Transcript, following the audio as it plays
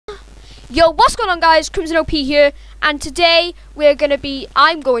Yo, what's going on, guys? Crimson OP here, and today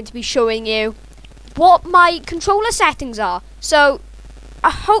I'm going to be showing you what my controller settings are. So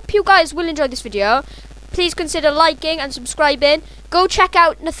I hope you guys will enjoy this video. Please consider liking and subscribing. Go check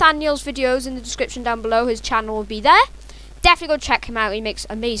out Nathaniel's videos in the description down below. His channel will be there. Definitely go check him out. He makes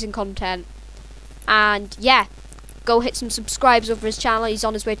amazing content. And yeah, go hit some subscribes over his channel. He's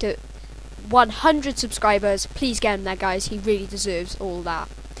on his way to 100 subscribers. Please get him there, guys. He really deserves all that.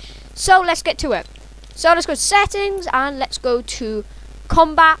 So let's get to it. So let's go to settings and let's go to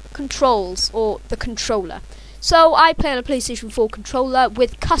combat controls, or the controller. So I play on a PlayStation 4 controller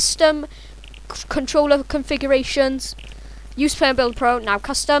with custom controller configurations. Used to play on Build Pro, now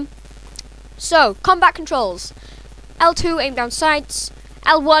custom. So combat controls: L2 aim down sights,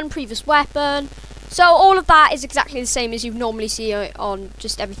 L1 previous weapon. So all of that is exactly the same as you normally see on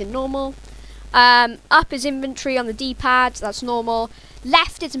just everything normal. Up is inventory on the D-pad, that's normal.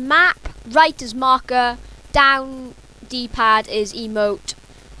 Left is map, right is marker, down D-pad is emote.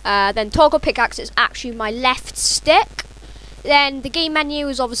 Then toggle pickaxe is actually my left stick. Then the game menu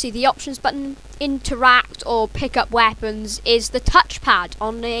is obviously the options button. Interact or pick up weapons is the touchpad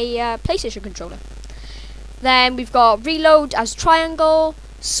on a PlayStation controller. Then we've got reload as triangle,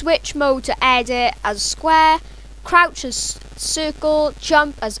 switch mode to edit as square, crouch as circle,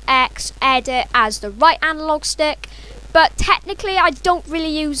 jump as X, edit as the right analog stick. But technically I don't really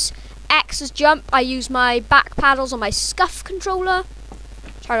use X as jump. I use my back paddles on my Scuff controller.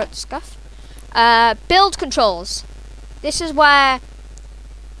 Try out the Scuff. Build controls. This is where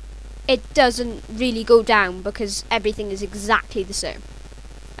it doesn't really go down because everything is exactly the same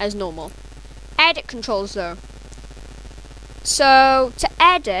as normal. Edit controls though. So to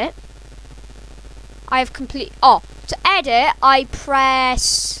edit, I press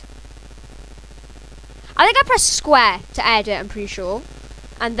square to edit, I'm pretty sure.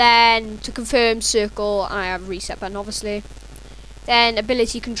 And then to confirm, circle, and I have a reset button obviously. Then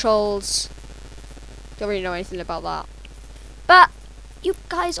ability controls, don't really know anything about that. But you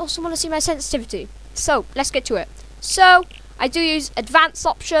guys also want to see my sensitivity. So let's get to it. So I do use advanced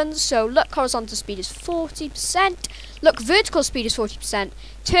options. So look horizontal speed is 40%. Look vertical speed is 40%.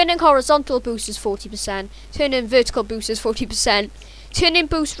 Turning horizontal boost is 40%. Turning vertical boost is 40%. Turning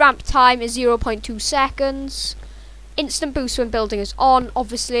boost ramp time is 0.2 seconds. Instant boost when building is on,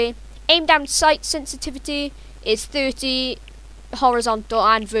 obviously. Aim down sight sensitivity is 30, horizontal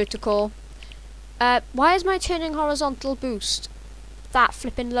and vertical. Why is my turning horizontal boost that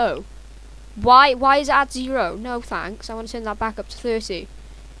flipping low? Why is it at 0? No thanks, I want to turn that back up to 30.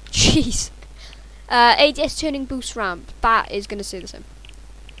 Jeez. ADS turning boost ramp, that is going to stay the same.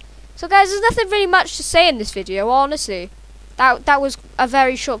 So guys, there's nothing really much to say in this video, honestly. That was a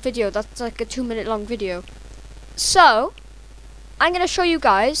very short video. That's like a 2-minute long video. So I'm going to show you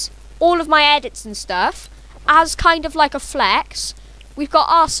guys all of my edits and stuff as kind of like a flex. We've got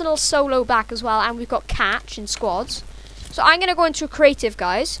Arsenal solo back as well, and we've got catch in squads. So I'm going to go into creative,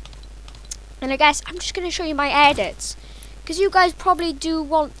 guys, and I guess I'm just going to show you my edits, because you guys probably do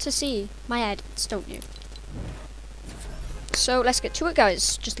want to see my edits, don't you? So let's get to it,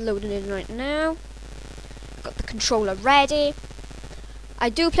 guys. Just loading in right now. Got the controller ready. I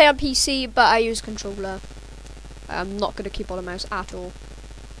do play on PC, but I use controller. I'm not going to keyboard and mouse at all.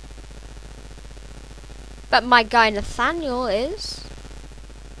 But my guy Nathaniel he's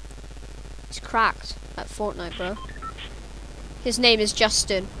cracked at Fortnite, bro. His name is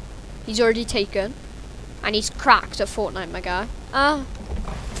Justin. He's already taken, and he's cracked at Fortnite, my guy.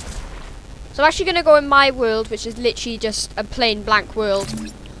 So I'm actually going to go in my world, which is literally just a plain blank world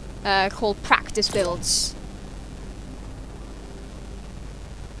called practice builds.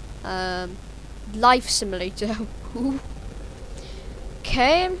 Life simulator.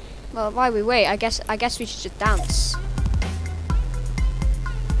 Okay. Well, while we wait, I guess we should just dance.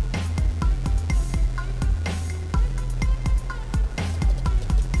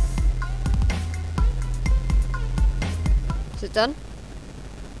 Is it done?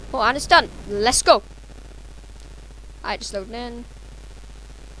 Oh, and it's done. Let's go. Alright, just loading in.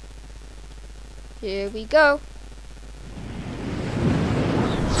 Here we go.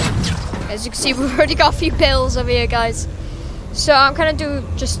 As you can see, we've already got a few pills over here, guys. So I'm gonna do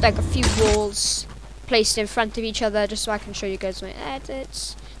just like a few walls placed in front of each other, just so I can show you guys my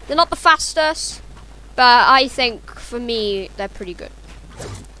edits. They're not the fastest, but I think for me they're pretty good.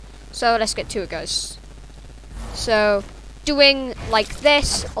 So let's get to it, guys. So doing like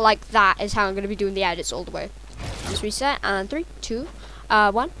this or like that is how I'm gonna be doing the edits all the way. Just reset, and 3, 2,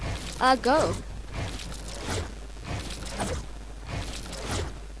 1, go.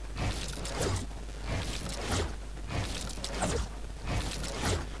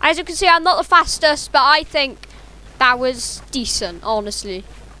 As you can see, I'm not the fastest, but I think that was decent, honestly.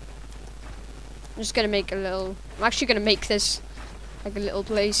 I'm just gonna make a little... I'm actually gonna make this like a little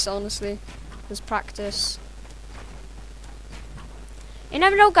place, honestly. As practice. You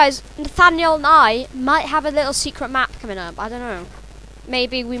never know, guys. Nathaniel and I might have a little secret map coming up. I don't know.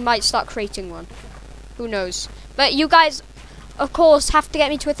 Maybe we might start creating one. Who knows? But you guys, of course, have to get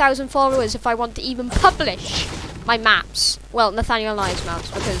me to 1,000 followers if I want to even publish my maps. Well, Nathaniel and I's maps,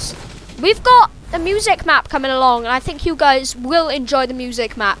 because we've got a music map coming along, and I think you guys will enjoy the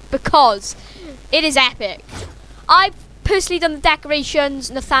music map because it is epic. I've personally done the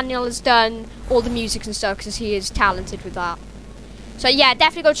decorations. Nathaniel has done all the music and stuff because he is talented with that. So yeah,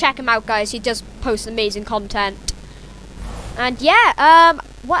 definitely go check him out, guys. He does post amazing content. And yeah,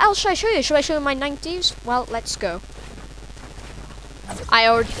 what else should I show you? Should I show you my 90s? Well, let's go. I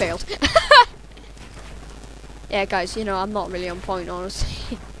already failed. Yeah, guys, you know, I'm not really on point,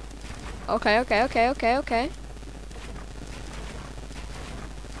 honestly. Okay.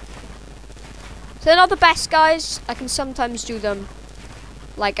 So they're not the best, guys. I can sometimes do them,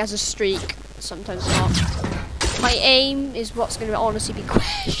 like, as a streak. Sometimes not. My aim is what's going to honestly be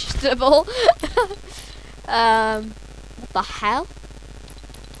questionable. What the hell?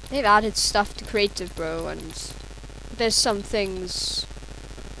 They've added stuff to creative, bro, and there's some things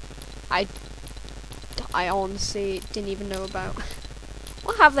I honestly didn't even know about.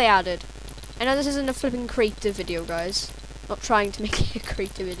 What have they added? I know this isn't a flipping creative video, guys. Not trying to make it a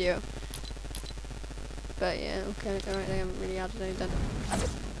creative video. But yeah, okay, alright, they haven't really added anything.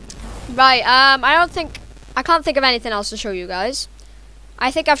 Right, I can't think of anything else to show you guys. I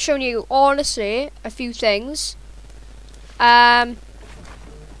think I've shown you, honestly, a few things. Yeah,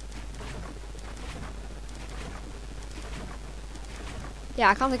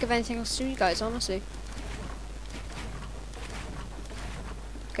 I can't think of anything else to show you guys, honestly.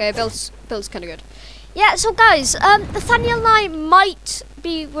 Okay, build's kind of good. Yeah, so guys, Nathaniel and I might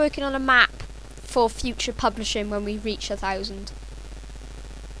be working on a map for future publishing when we reach 1,000.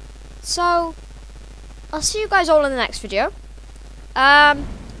 So, I'll see you guys all in the next video.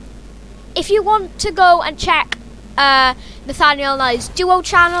 If you want to go and check Nathaniel and I's duo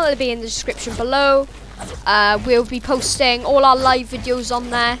channel, it'll be in the description below. We'll be posting all our live videos on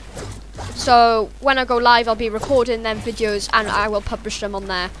there. So when I go live, I'll be recording them videos and I will publish them on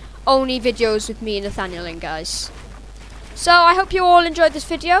there. Only videos with me and Nathaniel in, guys. So I hope you all enjoyed this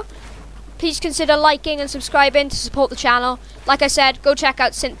video. Please consider liking and subscribing to support the channel. Like I said, go check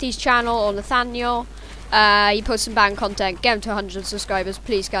out Cynthi's channel or Nathaniel. He posts some band content. Get him to 100 subscribers,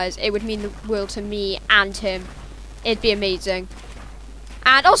 please, guys. It would mean the world to me and him. It'd be amazing.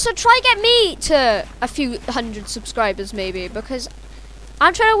 And also try get me to a few hundred subscribers, maybe, because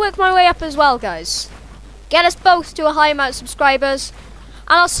I'm trying to work my way up as well, guys. Get us both to a high amount of subscribers.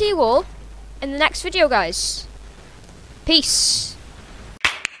 And I'll see you all in the next video, guys. Peace.